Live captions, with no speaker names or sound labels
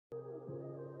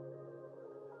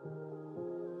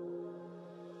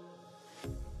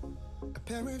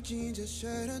Pair of jeans, a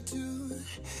shirt or two.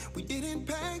 We didn't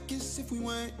pack as if we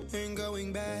weren't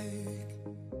going back.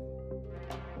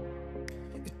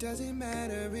 It doesn't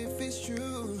matter if it's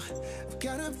true. I've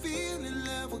got a feeling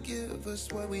love will give us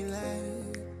what we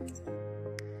lack.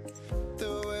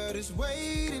 The world is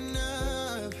waiting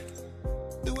up.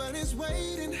 The world is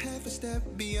waiting half a step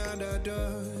beyond our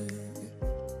door.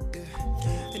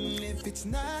 Yeah. And if it's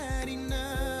not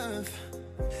enough,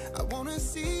 I wanna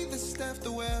see the stuff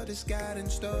the world has got in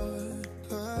store.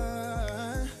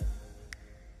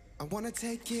 I wanna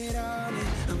take it all in,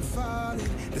 I'm falling.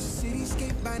 The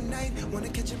cityscape by night, wanna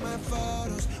catch in my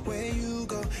photos. Where you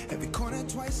go, every corner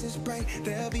twice as bright.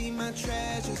 They'll be my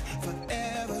treasures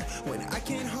forever. When I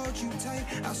can't hold you tight,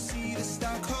 I'll see the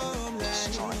Stockholm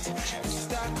lights. The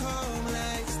Stockholm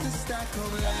lights, the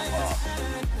Stockholm lights.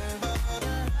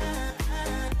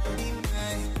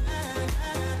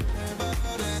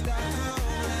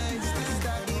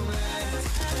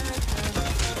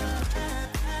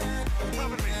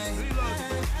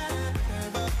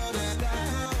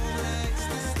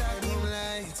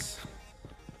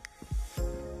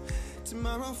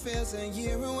 Tomorrow feels a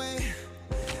year away,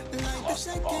 like the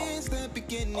seconds, the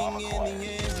beginning and the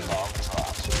end.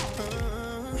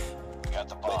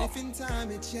 But if in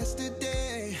time it's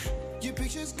yesterday, your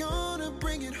picture's gonna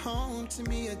bring it home to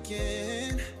me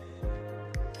again.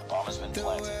 The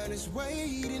world is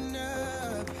waiting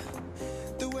up.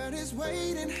 The world is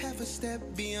waiting half a step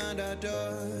beyond our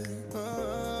door.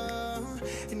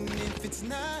 And if it's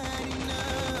not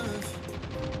enough,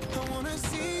 I wanna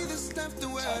see the stuff the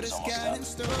world has got in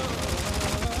store.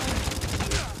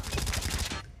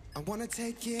 I wanna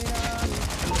take it all in,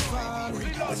 I'm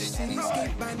falling. The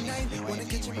cityscape by night, wanna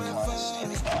catch in my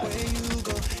photos. Where you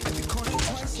go, every corner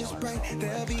twice as bright.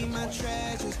 They'll be my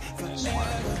treasures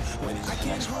forever. When I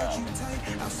can't hold you tight,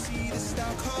 I'll see the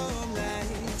Stockholm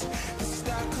lights. The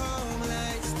Stockholm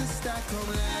lights, the Stockholm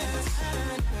lights.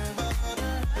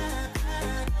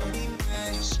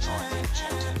 Destroy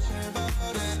objective.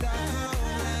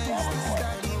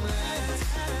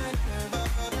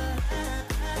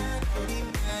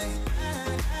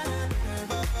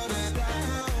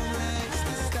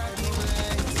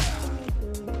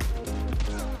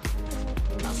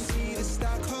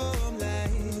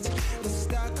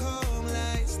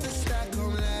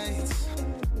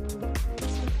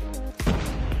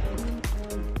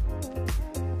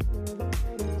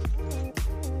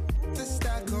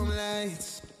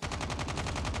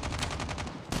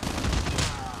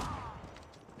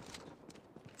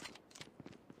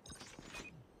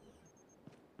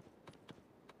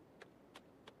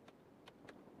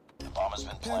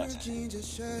 Pair of jeans, a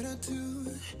shirt or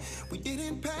two. We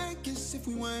didn't pack as if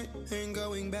we weren't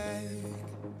going back.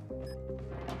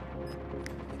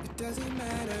 It doesn't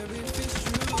matter if it's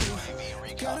true.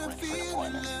 Got a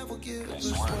feeling love will give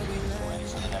us what we lack. Ready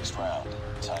for the next round.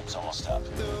 Time's almost up.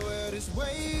 The world is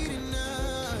waiting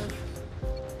up.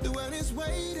 The world is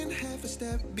waiting half a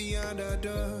step beyond our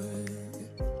door.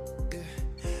 Yeah.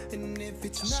 And if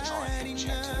it's not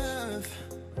enough,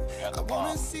 I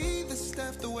wanna see the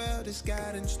stuff the world has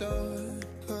got in store.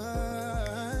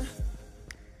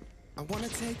 I wanna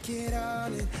take it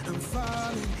all in, I'm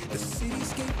falling. The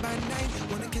cityscape by night,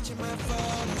 wanna catch in my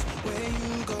photos. Where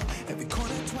you go, every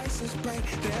corner twice as bright.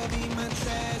 They'll be my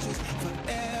treasures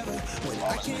forever. When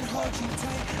I can't hold you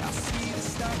tight, I'll see the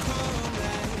Stockholm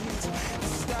lights. The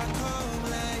Stockholm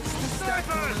lights, the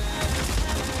Stockholm lights.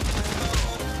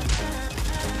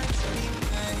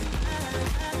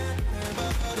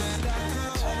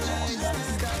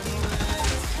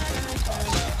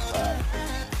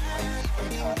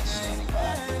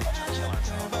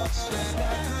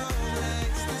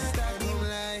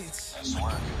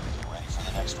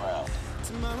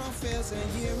 Tomorrow feels a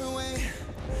year away,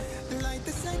 like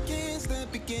the seconds, the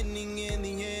beginning and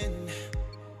the end.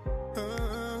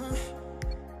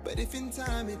 But if in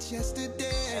time it's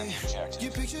yesterday,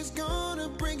 your picture's gonna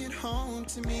bring it home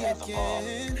to me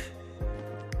again.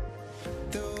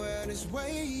 The world is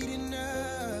waiting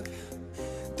up.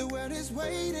 The world is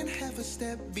waiting half a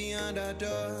step beyond our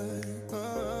door.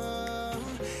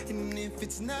 And if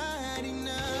it's not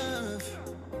enough,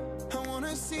 I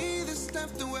wanna see the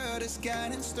stuff the world has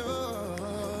got in store.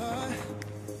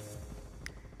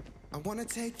 I wanna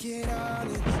take it all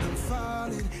in, I'm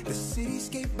falling. The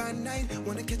cityscape by night,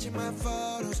 wanna catch in my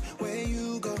photos. Where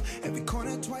you go, every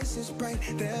corner twice as bright.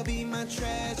 They'll be my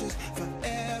treasures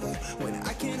forever. When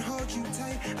I can't hold you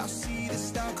tight, I'll see the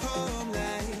Stockholm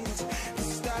lights. The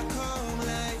Stockholm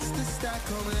lights, the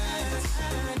Stockholm lights.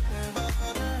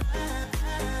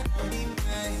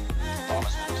 Bomb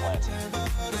has been planted.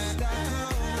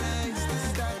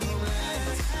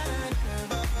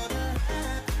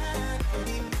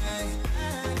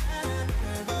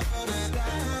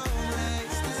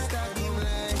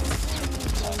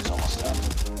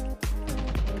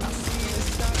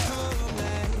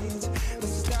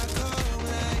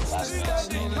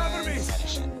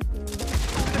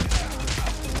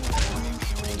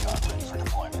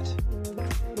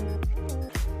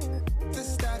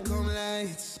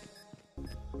 lights.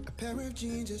 A pair of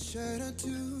jeans, a shirt or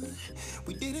two.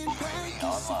 We didn't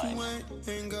practice if we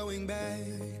weren't going back.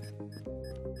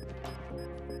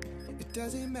 It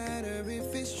doesn't matter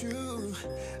if it's true.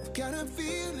 I've got a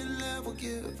feeling love will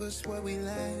give us what we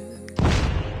lack.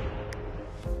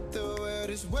 The world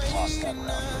is waiting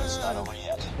up.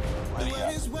 The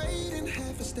world is waiting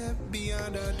half a step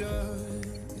beyond our door.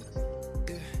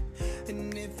 Yeah.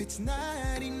 And if it's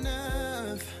not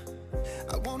enough,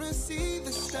 I wanna see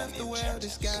the stuff the world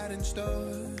has got in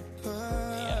store.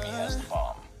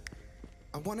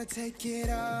 I wanna take it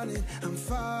all in, I'm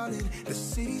falling. The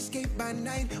cityscape by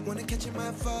night, wanna catch in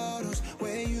my photos.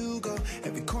 Where you go,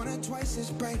 every corner twice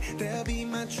as bright. They'll be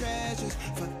my treasures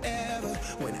forever.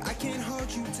 When I can't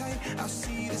hold you tight, I'll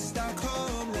see the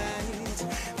Stockholm lights.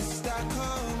 The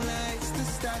Stockholm lights, the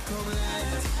Stockholm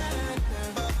lights.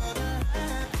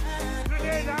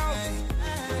 Grenade out!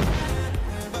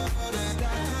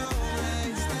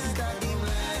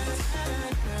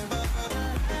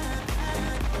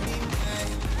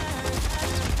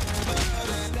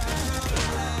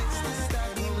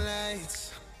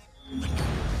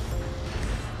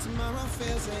 Tomorrow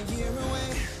feels a year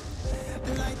away,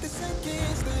 like the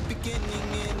seconds, the beginning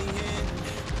and the end.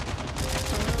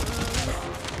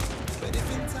 But if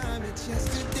in time it's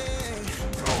yesterday,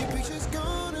 your picture's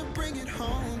gonna bring it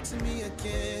home to me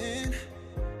again.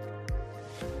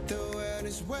 The world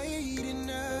is waiting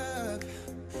up.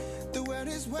 The world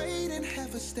is waiting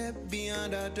half a step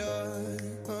beyond our door.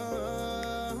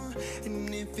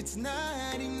 And if it's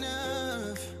not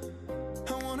enough,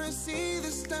 I wanna see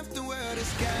the stuff the world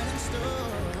has got in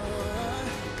store.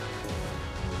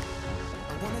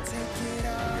 I wanna take it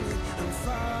all in, I'm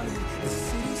falling. The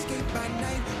cityscape by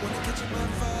night, wanna catch in my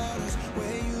photos.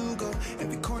 Where you go,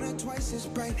 every corner twice as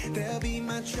bright. They'll be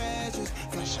my treasures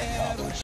forever.